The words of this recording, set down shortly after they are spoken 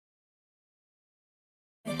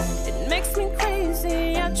makes me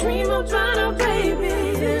crazy. I dream about our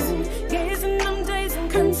babies. Gazing them days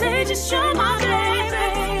and contagious, you're my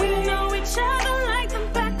baby. We know each other like the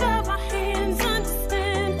back of our hands.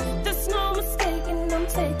 Understand, there's no mistaking. I'm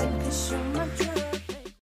taking, 'cause you're my drug.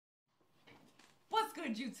 What's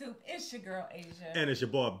good, YouTube? It's your girl, Asia. And it's your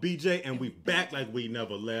boy, BJ, and we back like we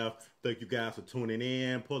never left. Thank you guys for tuning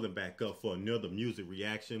in, pulling back up for another music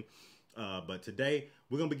reaction. But today,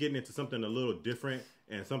 we're going to be getting into something a little different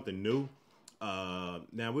and something new.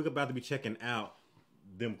 Now, we're about to be checking out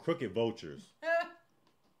them crooked vultures.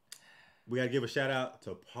 We got to give a shout out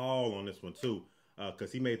to Paul on this one, too,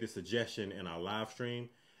 because he made this suggestion in our live stream.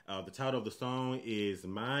 The title of the song is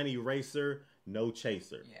Mind Eraser, No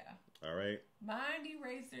Chaser. Yeah. All right. Mind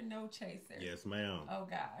Eraser, No Chaser. Yes, ma'am. Oh,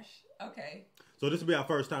 gosh. Okay. So this will be our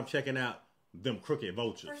first time checking out them crooked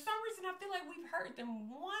vultures. For some reason, I feel like we've heard them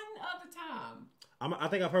one other time. I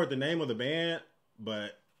think I've heard the name of the band,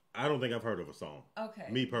 but I don't think I've heard of a song. Okay.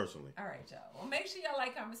 Me personally. All right, y'all. Well, make sure y'all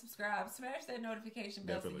like, comment, subscribe, smash that notification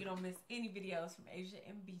bell Definitely. so you don't miss any videos from Asia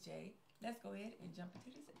and BJ. Let's go ahead and jump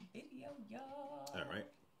into this video, y'all. All right.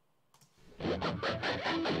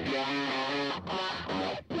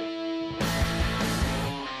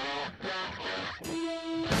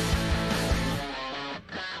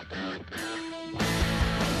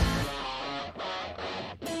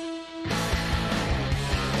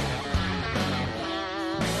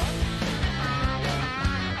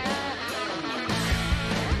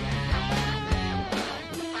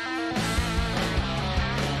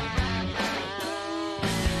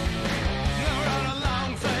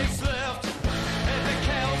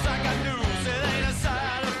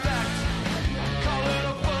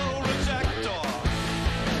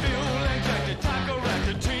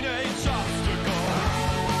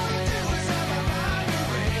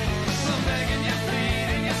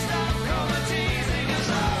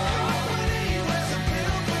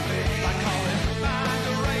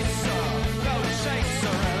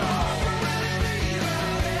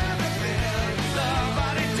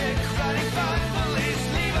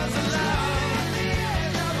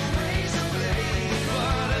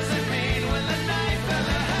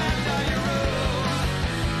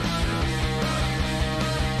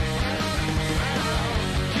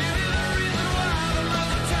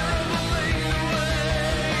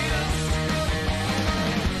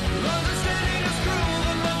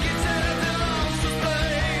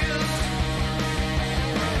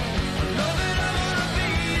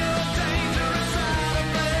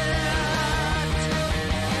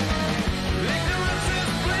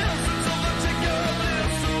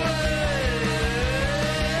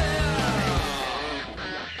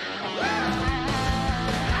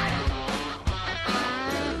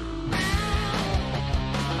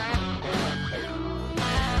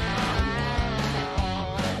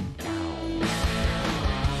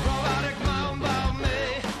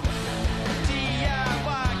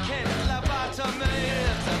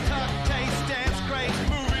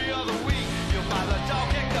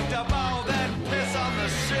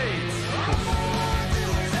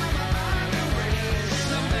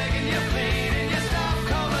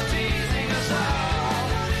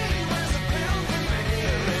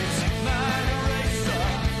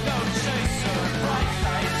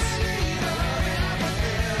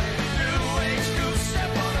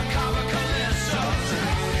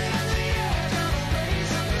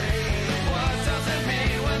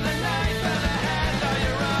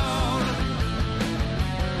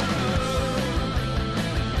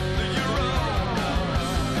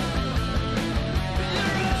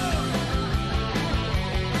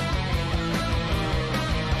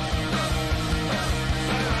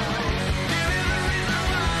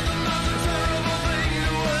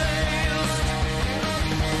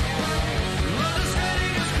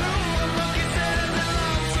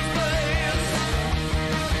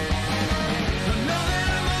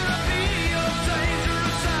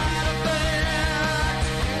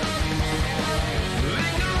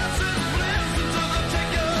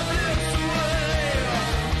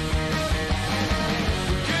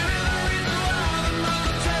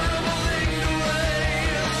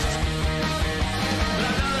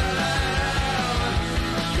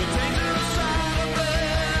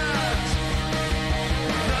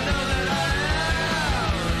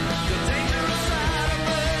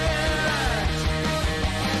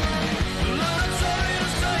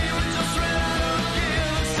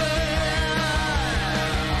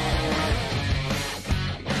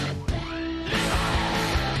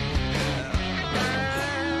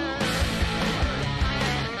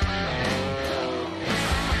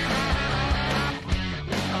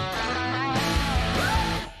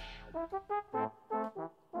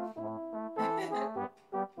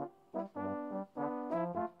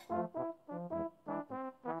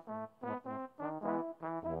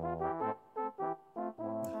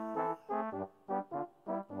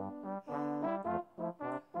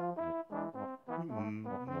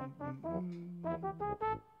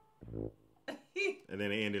 And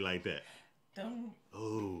then it ended like that. Dun.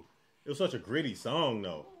 Oh, it was such a gritty song,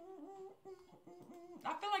 though.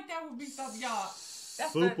 I feel like that would be something, y'all.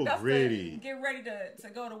 That's Super gritty. Get ready to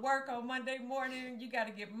go to work on Monday morning. You got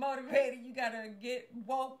to get motivated. You got to get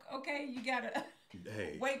woke, okay? You got to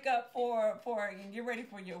wake up for and get ready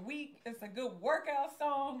for your week. It's a good workout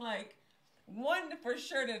song. Like, one for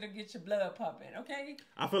sure that'll get your blood pumping, okay?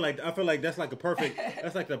 I feel like that's like the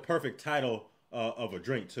perfect title of a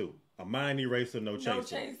drink, too. A mind eraser, no chaser. No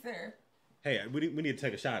chaser. Hey, we need to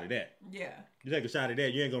take a shot of that. Yeah. You take a shot of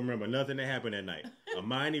that, you ain't gonna remember nothing that happened that night. A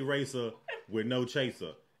mind eraser with no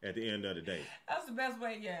chaser at the end of the day. That's the best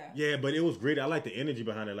way, yeah. Yeah, but it was great. I like the energy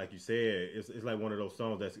behind it, like you said. It's like one of those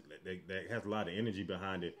songs that has a lot of energy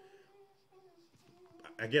behind it.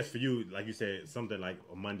 I guess for you, like you said, something like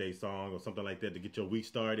a Monday song or something like that to get your week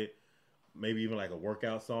started. Maybe even like a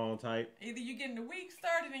workout song type. Either you're getting the week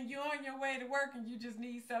started and you're on your way to work and you just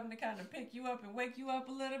need something to kind of pick you up and wake you up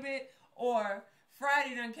a little bit. Or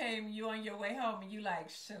Friday done came and you on your way home and you like,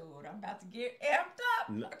 shoot, I'm about to get amped up.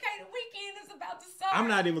 No. Okay, the weekend is about to start. I'm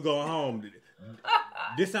not even going home.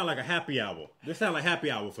 This sound like a happy hour. This sound like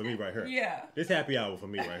happy hour for me right here. Yeah. This happy hour for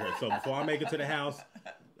me right here. So before I make it to the house,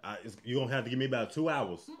 you're going to have to give me about 2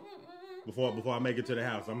 hours before I make it to the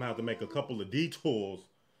house. I'm going to have to make a couple of detours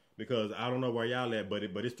because I don't know where y'all at, but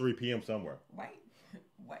it's 3 p.m. somewhere. Wait.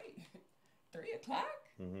 3 o'clock?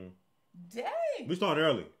 Mm-hmm. Dang. We start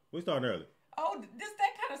early. Oh, this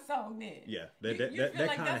that kind of song then. Yeah, that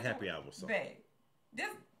kind of happy hour song. Babe, this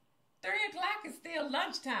 3 o'clock is still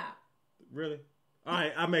lunchtime. Really? All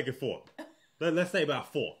right, I'll make it 4. Let's say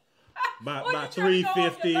about 4. By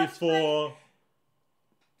 3:50, 4.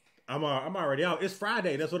 I'm already out. It's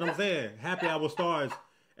Friday. That's what I'm saying. Happy hour starts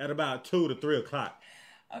at about 2 to 3 o'clock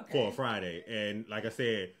for a Friday. And like I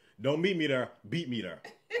said, don't meet me there, beat me there.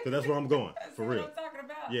 Because that's where I'm going, for real. That's what I'm talking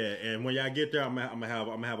about. Yeah, and when y'all get there, I'm gonna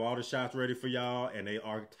have all the shots ready for y'all, and they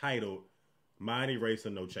are titled "Mind Eraser,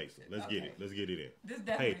 No Chaser." Let's get it. Let's get it in. This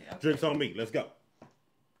definitely. Hey, drinks on me. Let's go.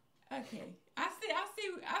 Okay, I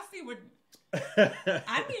see what.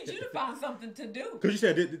 I need you to find something to do. Because you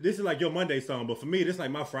said this is like your Monday song, but for me, this is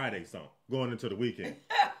like my Friday song going into the weekend.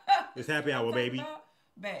 It's happy hour, baby.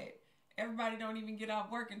 Babe. Everybody don't even get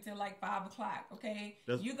off work until like 5 o'clock, okay?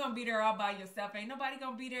 You're going to be there all by yourself. Ain't nobody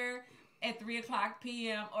going to be there at 3 o'clock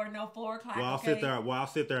p.m. or no 4 o'clock, I'll sit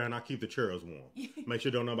there and I'll keep the chairs warm. Make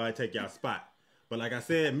sure don't nobody take y'all spot. But like I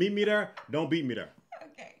said, meet me there, don't beat me there.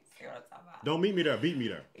 Okay, see what I'm talking about. Don't meet me there, beat me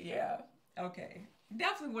there. Yeah, okay.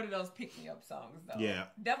 Definitely one of those pick-me-up songs, though. Yeah.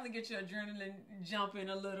 Definitely get your adrenaline jumping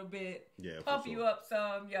a little bit. Yeah, pump you up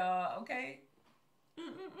some, y'all, okay?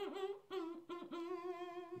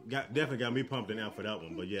 Definitely got me pumped and out for that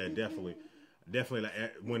one. But yeah, definitely like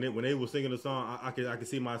when they were singing the song, I could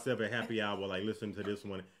see myself at happy hour like listening to this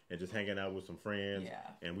one and just hanging out with some friends.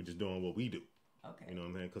 Yeah. And we just doing what we do. Okay. You know what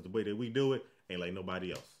I'm saying? Because the way that we do it ain't like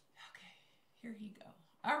nobody else. Okay. Here he go.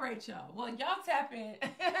 All right, y'all. Well, y'all tap in.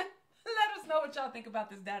 Let us know what y'all think about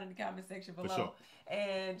this down in the comment section below. For sure.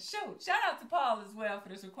 And shout out to Paul as well for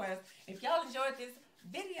this request. If y'all enjoyed this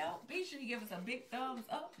video, be sure you give us a big thumbs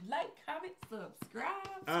up, like, comment, subscribe,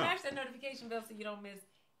 smash that notification bell so you don't miss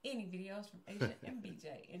any videos from Asia and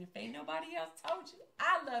BJ. And if ain't nobody else told you,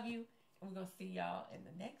 I love you. And we're going to see y'all in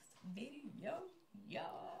the next video,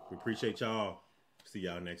 y'all. We appreciate y'all. See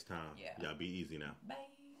y'all next time. Yeah. Y'all be easy now. Bye.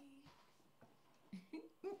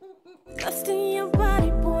 Dust in your body,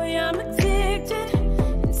 boy.